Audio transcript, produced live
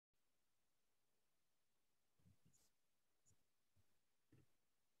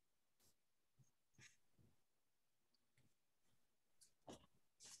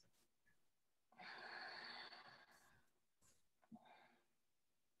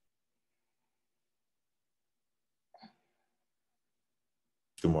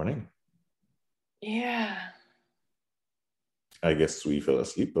Good morning. Yeah. I guess we fell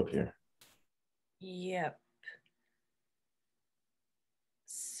asleep up here. Yep.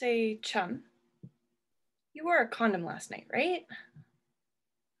 Say, chum, you wore a condom last night, right?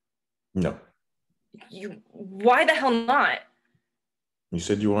 No, Why the hell not? you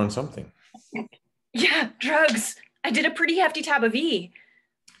said you were on something. Yeah, drugs. I did a pretty hefty tab of E.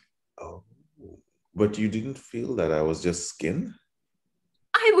 Oh, but you didn't feel that I was just skin?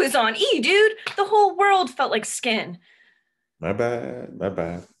 I was on E, dude. The whole world felt like skin. My bad, my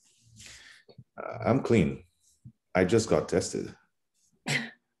bad. I'm clean. I just got tested.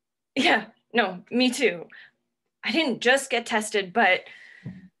 Yeah, no, me too. I didn't just get tested, but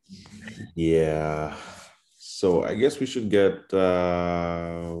Yeah. So I guess we should get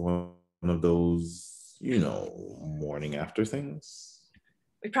one of those, morning after things.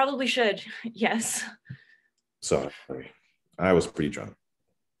 we probably should. Yes. Sorry, I was pretty drunk.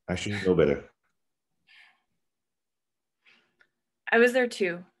 I should know better. I was there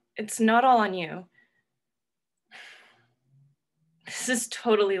too. It's not all on you. This is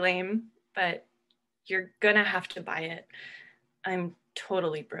totally lame, but you're gonna have to buy it. I'm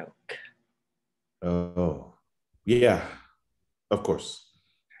totally broke. Oh, yeah, of course.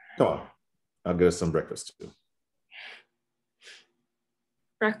 Come on, I'll get us some breakfast too.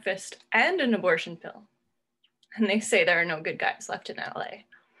 Breakfast and an abortion pill. And they say there are no good guys left in LA.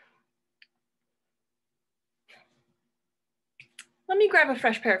 Let me grab a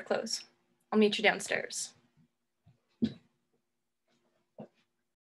fresh pair of clothes. I'll meet you downstairs.